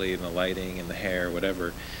correctly and the lighting and the hair,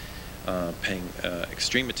 whatever. Paying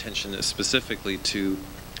extreme attention specifically to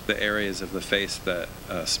the areas of the face that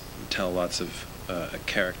tell lots of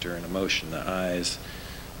character and emotion, the eyes,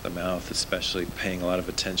 the mouth, especially paying a lot of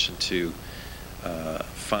attention to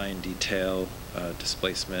fine detail,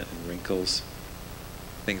 displacement and wrinkles,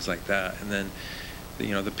 things like that. And then,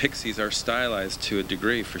 you know, the pixies are stylized to a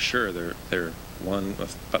degree, for sure. They're about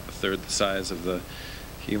the third the size of the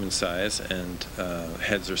human size, and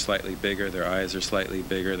heads are slightly bigger, their eyes are slightly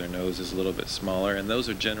bigger, their nose is a little bit smaller, and those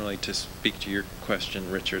are generally, to speak to your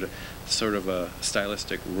question, Richard, sort of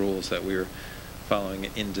stylistic rules that we were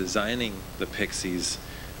following in designing the pixies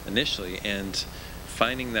initially, and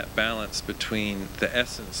finding that balance between the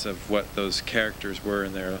essence of what those characters were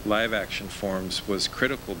in their live action forms was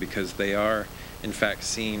critical, because they are in fact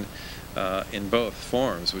seen in both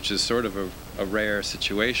forms, which is sort of a rare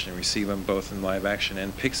situation. We see them both in live action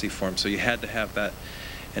and pixie form, so you had to have that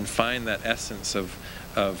and find that essence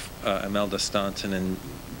of Imelda Staunton and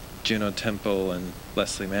Juno Temple and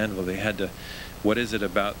Leslie Manville. They had to, what is it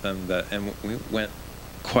about them that, and we went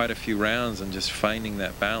quite a few rounds and just finding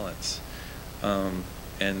that balance,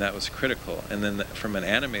 and that was critical. And then from an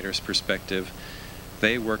animator's perspective,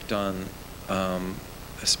 they worked on,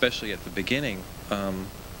 especially at the beginning,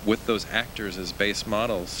 with those actors as base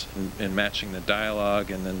models and matching the dialogue,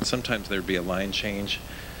 and then sometimes there'd be a line change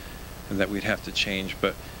and that we'd have to change,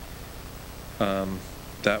 but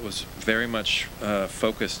that was very much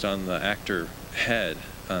focused on the actor head,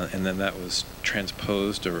 and then that was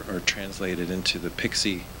transposed or translated into the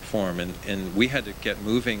pixie form, and we had to get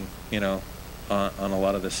moving, you know, on a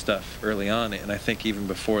lot of this stuff early on, and I think even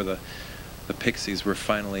before the pixies were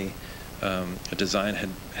finally a design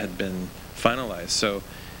had been finalized. So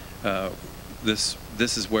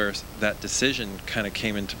this is where that decision kind of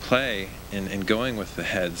came into play in going with the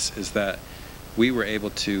heads, is that we were able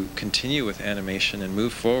to continue with animation and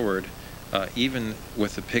move forward even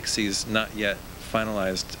with the pixies not yet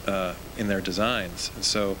finalized in their designs. And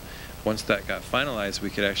so once that got finalized, we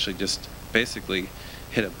could actually just basically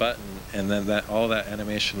hit a button, and then all that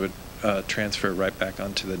animation would transfer right back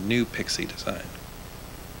onto the new pixie design.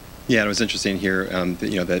 Yeah, it was interesting here,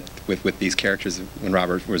 that with these characters, when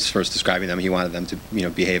Robert was first describing them, he wanted them to,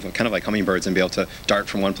 behave kind of like hummingbirds and be able to dart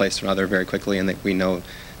from one place to another very quickly, and that we know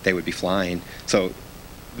they would be flying. So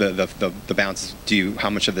the bounce, how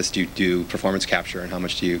much of this do you do performance capture, and how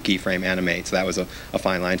much do you keyframe animate? So that was a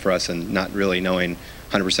fine line for us, and not really knowing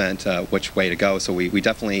 100% which way to go. So we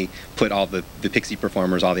definitely put all the pixie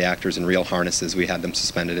performers, all the actors, in real harnesses. We had them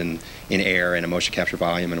suspended in air and a motion capture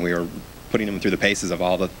volume, and we were putting them through the paces of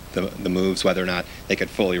all the moves, whether or not they could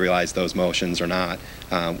fully realize those motions or not.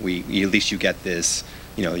 At least you get this,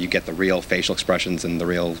 you get the real facial expressions and the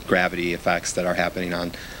real gravity effects that are happening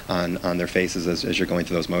on their faces as you're going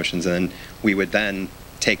through those motions. And then we would then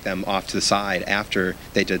take them off to the side after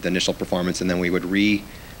they did the initial performance, and then we would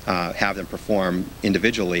have them perform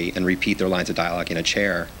individually and repeat their lines of dialogue in a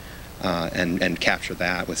chair. And capture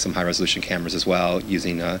that with some high-resolution cameras as well,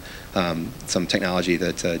 using some technology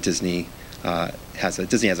that Disney has.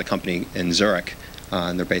 Disney has a company in Zurich,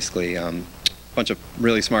 and they're basically a bunch of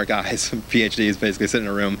really smart guys, PhDs, basically sitting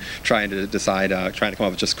in a room trying to come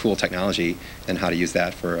up with just cool technology and how to use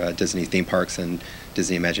that for Disney theme parks and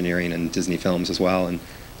Disney Imagineering and Disney films as well. And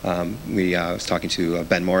I was talking to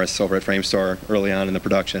Ben Morris over at Frame Store early on in the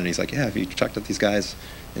production, and he's like, "Yeah, have you checked out these guys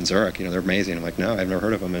in Zurich? They're amazing." I'm like, "No, I've never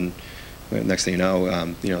heard of them." And next thing you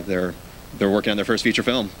know, they're working on their first feature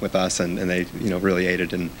film with us, and they really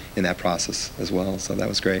aided in that process as well. So that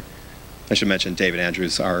was great. I should mention David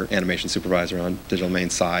Andrews, our animation supervisor on Digital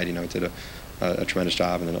Main's side. Did a tremendous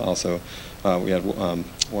job, and then also we had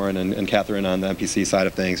Warren and Catherine on the MPC side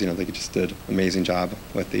of things. They just did an amazing job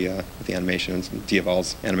with the animation. And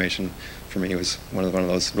Diaval's animation for me was one of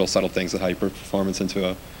those real subtle things that how you put performance into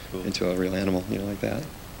a real animal, like that.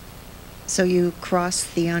 So you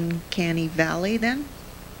crossed the uncanny valley then?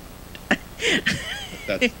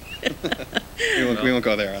 We won't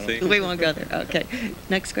go there. We won't go there. Okay.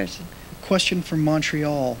 Next question. Question from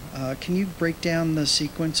Montreal. Can you break down the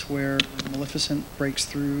sequence where Maleficent breaks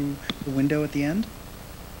through the window at the end?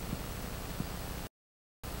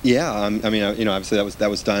 Yeah, obviously that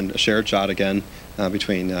was done a shared shot again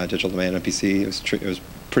between Digital Domain and MPC. It was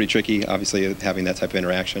pretty tricky, obviously, having that type of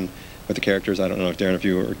interaction with the characters. I don't know if Darren, if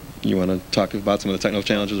you want to talk about some of the technical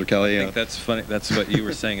challenges, or Kelly. I think that's funny. That's what you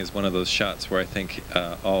were saying is one of those shots where I think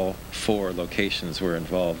all 4 locations were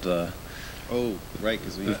involved. Oh, right,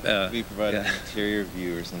 because we provided an interior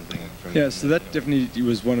view or something. So that definitely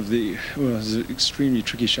was one of the, it was an extremely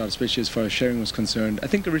tricky shot, especially as far as sharing was concerned. I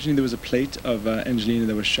think originally there was a plate of Angelina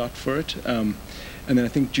that was shot for it, and then I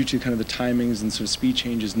think due to kind of the timings and sort of speed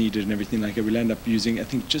changes needed and everything like that, we'll end up using, I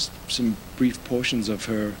think, just some brief portions of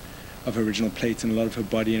her original plates, and a lot of her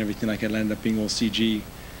body and everything like that ended up being all CG.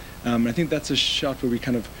 I think that's a shot where we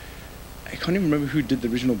kind of, I can't even remember who did the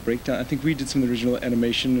original breakdown. I think we did some of the original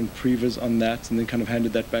animation and previs on that, and then kind of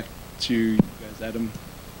handed that back to you guys, Adam.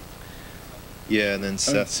 Yeah, and then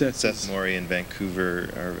Seth Morey in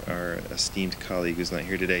Vancouver, our esteemed colleague who's not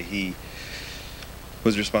here today, he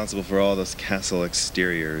was responsible for all those castle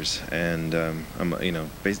exteriors, and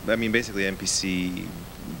basically MPC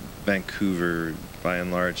Vancouver by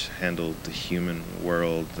and large handled the human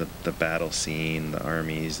world, the battle scene, the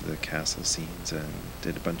armies, the castle scenes, and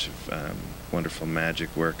did a bunch of wonderful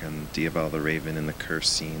magic work on Diaval the Raven in the curse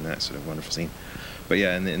scene, that sort of wonderful scene. But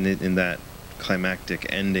yeah, in that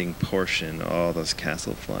climactic ending portion, all those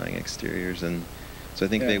castle flying exteriors, and so I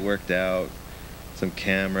think they worked out some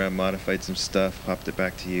camera, modified some stuff, popped it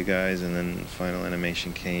back to you guys, and then final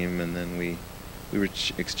animation came, and then we were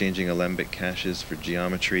exchanging alembic caches for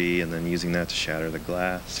geometry, and then using that to shatter the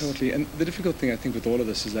glass. Totally, and the difficult thing I think with all of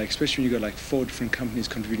this is, like, especially when you got like 4 different companies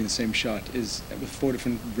contributing the same shot, is with 4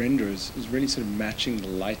 different renders, is really sort of matching the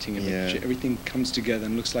lighting, and everything comes together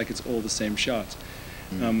and looks like it's all the same shot.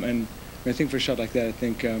 And I think for a shot like that, I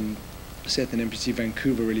think Seth and MPC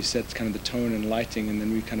Vancouver really set kind of the tone and lighting, and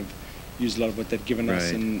then we kind of used a lot of what they'd given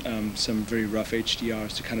us in some very rough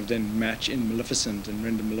HDRs to kind of then match in Maleficent and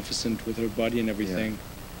render Maleficent with her body and everything.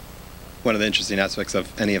 one of the interesting aspects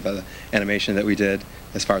of any of the animation that we did,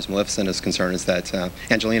 as far as Maleficent is concerned, is that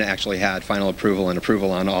Angelina actually had final approval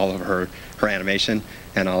on all of her animation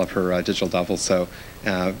and all of her digital doubles. So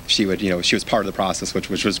she was part of the process, which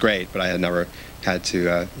was great. But I had never had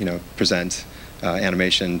to present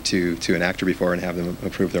animation to an actor before and have them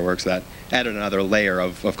approve their work. So that added another layer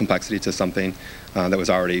of complexity to something that was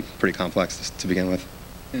already pretty complex to begin with.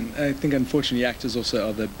 And I think, unfortunately, actors also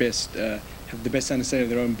are the best, have the best understanding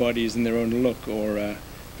of their own bodies and their own look, or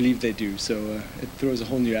believe they do. So it throws a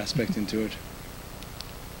whole new aspect into it.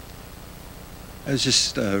 I was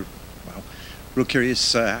just real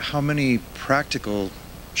curious, how many practical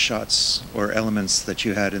shots or elements that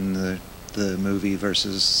you had in the movie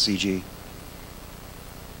versus CG?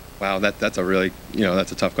 Wow, that's a really,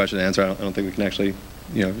 that's a tough question to answer. I don't think we can actually,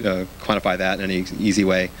 quantify that in any easy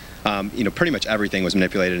way. Pretty much everything was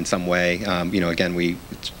manipulated in some way. Again, a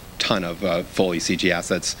ton of fully CG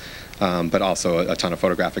assets, but also a ton of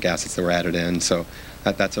photographic assets that were added in. So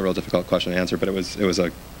that's a real difficult question to answer. But it was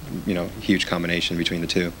a, huge combination between the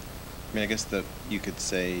two. I mean, I guess you could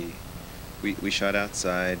say we shot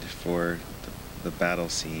outside for the battle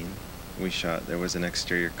scene. There was an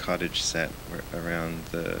exterior cottage set around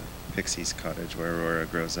the Pixie's cottage where Aurora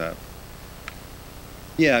grows up.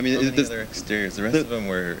 Yeah, I mean, the other exteriors. The rest of them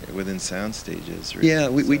were within sound stages. Really, yeah,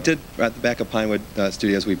 we did at the back of Pinewood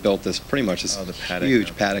Studios. We built this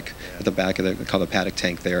huge paddock at the back of called the paddock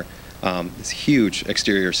tank there. This huge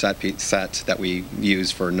exterior set that we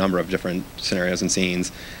used for a number of different scenarios and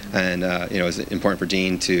scenes, and it was important for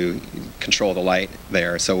Dean to control the light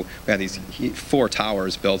there. So we had these 4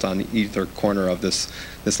 towers built on either corner of this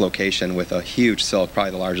location with a huge silk,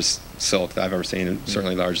 probably the largest silk that I've ever seen, and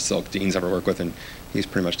certainly the largest silk Dean's ever worked with, and he's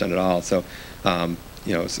pretty much done it all. So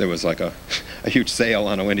it was like a huge sail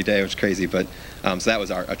on a windy day, which was crazy. But so that was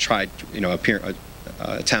our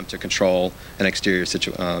attempt to control an exterior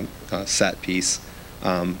set piece.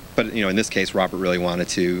 But in this case, Robert really wanted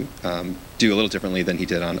to do a little differently than he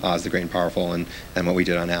did on Oz the Great and Powerful and what we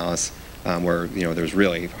did on Alice, where there's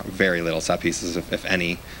really very little set pieces, if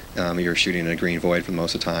any. You're shooting in a green void for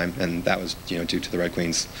most of the time, and that was due to the Red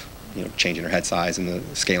Queen's changing her head size and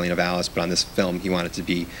the scaling of Alice. But on this film, he wanted to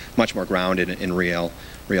be much more grounded in real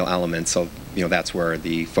elements. So that's where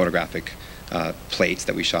the photographic plates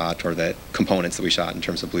that we shot, or the components that we shot in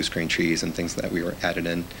terms of blue screen trees and things that we were added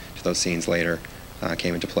in to those scenes later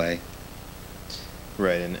came into play.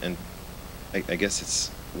 Right, and I guess it's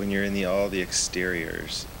when you're in all the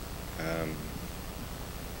exteriors,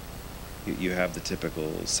 you have the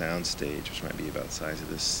typical sound stage, which might be about the size of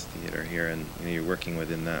this theater here, and you're working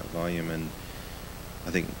within that volume. And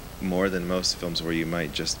I think more than most films where you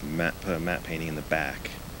might just put a matte painting in the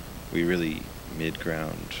back, we really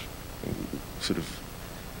mid-ground sort of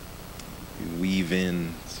weave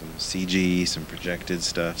in some CG, some projected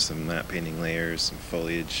stuff, some matte painting layers, some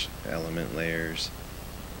foliage element layers.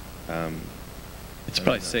 It's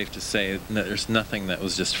probably safe to say that there's nothing that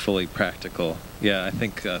was just fully practical. Yeah, I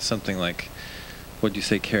think something like, what'd you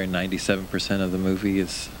say, Carey, 97% of the movie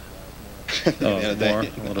is more, a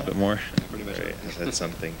little bit more. Pretty much right. That's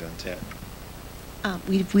something done too.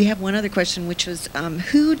 We have one other question, which was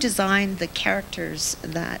who designed the characters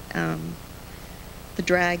that the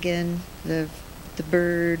dragon, the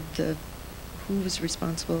bird, who was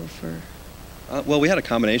responsible for? Well, we had a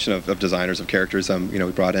combination of designers of characters.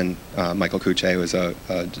 We brought in Michael Kuche, who was a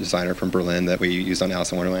designer from Berlin that we used on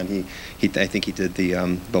Alice in Wonderland. I think he did the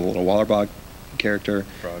little Wallerbog character.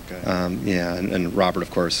 Frog guy. And Robert,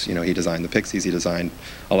 of course, he designed the Pixies. He designed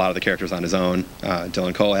a lot of the characters on his own.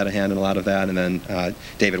 Dylan Cole had a hand in a lot of that, and then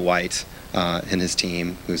David White and his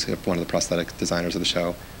team, who's one of the prosthetic designers of the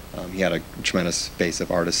show. He had a tremendous base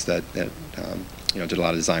of artists that did a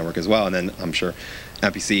lot of design work as well. And then I'm sure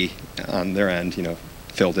MPC on their end,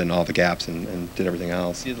 filled in all the gaps and did everything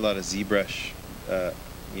else. He did a lot of ZBrush. I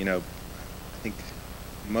think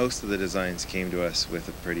most of the designs came to us with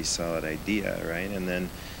a pretty solid idea, right? And then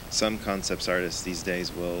some concepts artists these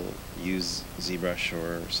days will use ZBrush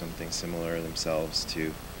or something similar themselves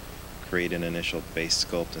to create an initial base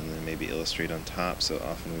sculpt and then maybe illustrate on top. So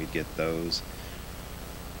often we'd get those.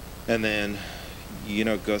 And then,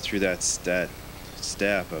 go through that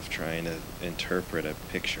step of trying to interpret a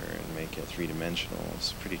picture and make it three-dimensional.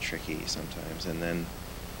 It's pretty tricky sometimes. And then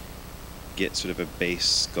get sort of a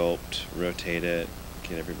base sculpt, rotate it,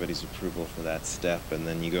 get everybody's approval for that step, and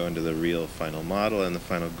then you go into the real final model and the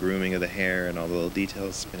final grooming of the hair and all the little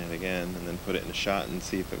details, spin it again, and then put it in a shot and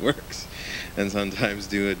see if it works. And sometimes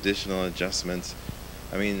do additional adjustments.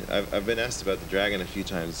 I mean, I've been asked about the dragon a few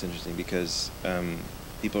times. It's interesting because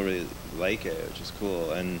people really like it, which is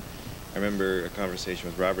cool. And I remember a conversation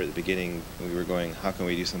with Robert at the beginning. We were going, how can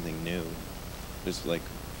we do something new? There's like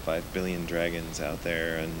 5 billion dragons out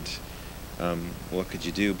there, and what could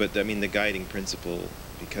you do? But I mean, the guiding principle,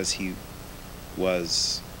 because he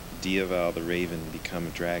was Dieval the Raven become a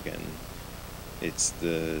dragon, it's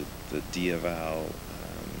the Dieval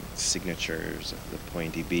signatures of the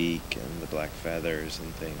pointy beak and the black feathers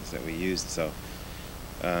and things that we used. So,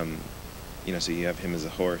 you know, so you have him as a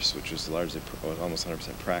horse, which was largely almost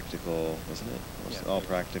 100% practical, wasn't it? Almost all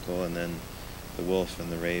practical, and then the wolf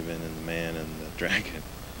and the raven and the man and the dragon,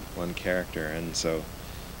 one character. And so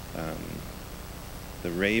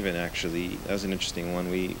the raven, actually, that was an interesting one.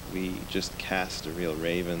 We just cast a real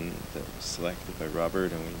raven that was selected by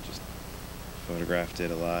Robert, and we just photographed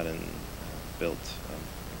it a lot and built an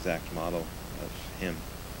exact model of him.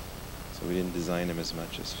 So we didn't design him as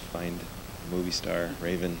much as find a movie star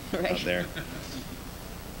raven out there.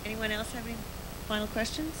 Anyone else have any final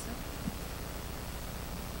questions?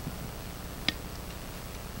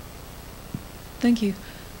 Thank you.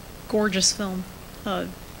 Gorgeous film. I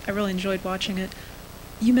really enjoyed watching it.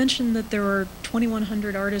 You mentioned that there were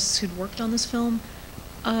 2,100 artists who'd worked on this film.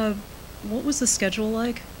 What was the schedule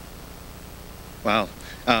like? Wow.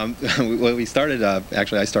 Well, we started,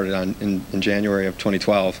 actually I started in January of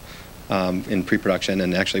 2012 in pre-production,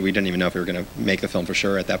 and actually we didn't even know if we were going to make the film for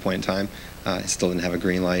sure at that point in time. I still didn't have a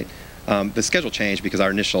green light. The schedule changed because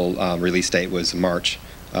our initial release date was March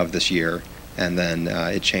of this year, and then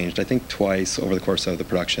it changed, I think, twice over the course of the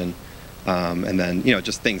production. And then, you know,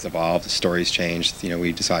 just things evolved, the stories changed. You know,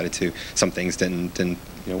 we decided to, some things didn't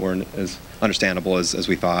you know, weren't as understandable as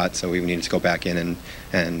we thought, so we needed to go back in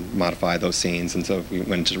and modify those scenes, and so we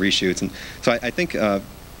went into reshoots. And so I think, wow,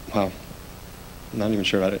 I'm not even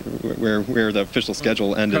sure about it, where the official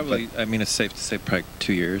schedule ended. Probably, I mean, it's safe to say probably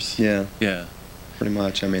 2 years. Yeah. Yeah. Pretty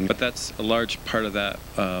much, I mean. But that's a large part of that,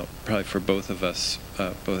 probably for both of us,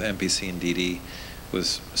 both MPC and DD,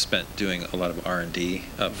 was spent doing a lot of R&D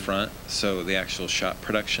up front. So the actual shot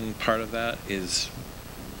production part of that is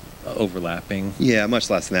overlapping. Yeah, much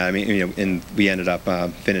less than that. I mean, you know, and we ended up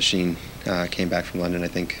finishing, came back from London, I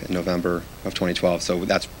think, in November of 2012. So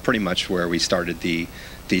that's pretty much where we started the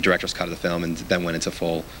director's cut of the film, and then went into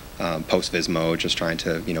full post-viz mode, just trying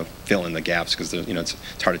to, you know, fill in the gaps, because, you know, it's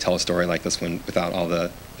hard to tell a story like this one without all the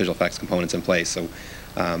visual effects components in place. So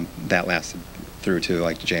that lasted through to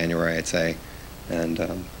like January, I'd say. And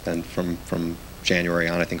then from January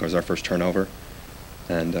on, I think, was our first turnover,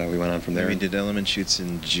 and we went on from there. We did element shoots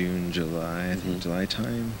in June, July, I think July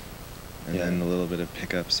time, and then a little bit of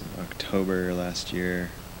pickups in October last year,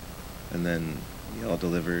 and then we all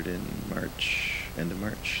delivered in March, end of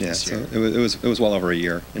March. Yeah, this so year. it was well over a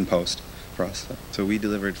year in post for us. So we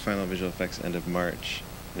delivered final visual effects end of March,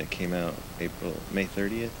 and it came out May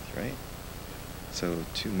 30th, right? So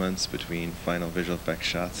 2 months between final visual effects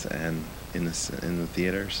shots and in the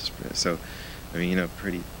theaters. So, I mean, you know,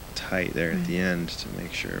 pretty tight there at the end to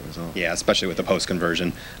make sure it was all. Yeah, especially with the post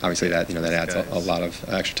conversion. Obviously, that, you know, that adds a lot of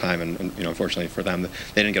extra time, and you know, unfortunately for them, they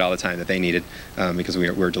didn't get all the time that they needed, because we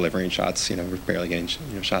were delivering shots. You know, we're barely getting,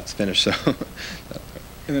 you know, shots finished. So.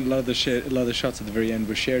 And then a lot of the shots at the very end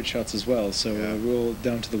were shared shots as well. So we're all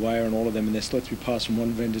down to the wire on all of them, and they're still to be passed from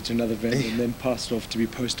one vendor to another vendor, and then passed off to be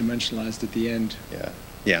post-dimensionalized at the end. Yeah.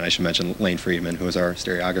 Yeah, and I should mention Lane Friedman, who was our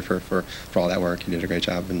stereographer for all that work. He did a great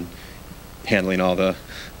job in handling all the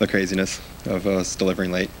craziness of us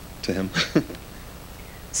delivering late to him.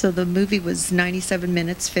 So the movie was 97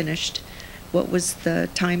 minutes finished. What was the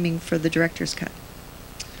timing for the director's cut?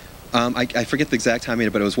 I forget the exact timing,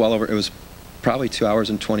 but it was well over. It was probably 2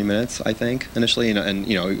 hours and 20 minutes, I think, initially. And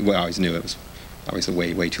you know, we always knew it was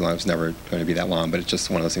obviously way too long. It was never going to be that long, but it's just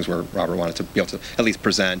one of those things where Robert wanted to be able to at least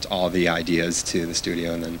present all the ideas to the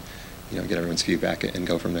studio, and then, you know, get everyone's feedback and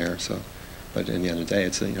go from there. So, but in the end of the day,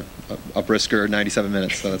 it's a brisker 97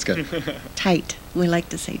 minutes, so that's good. Tight. We like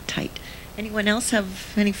to say tight. Anyone else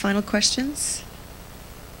have any final questions?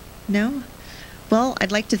 No? Well,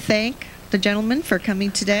 I'd like to thank the gentlemen for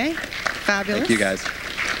coming today. Fabulous. Thank you, guys.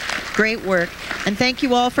 Great work. And thank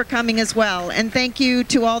you all for coming as well. And thank you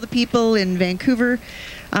to all the people in Vancouver,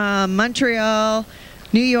 Montreal,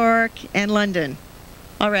 New York, and London.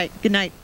 All right. Good night.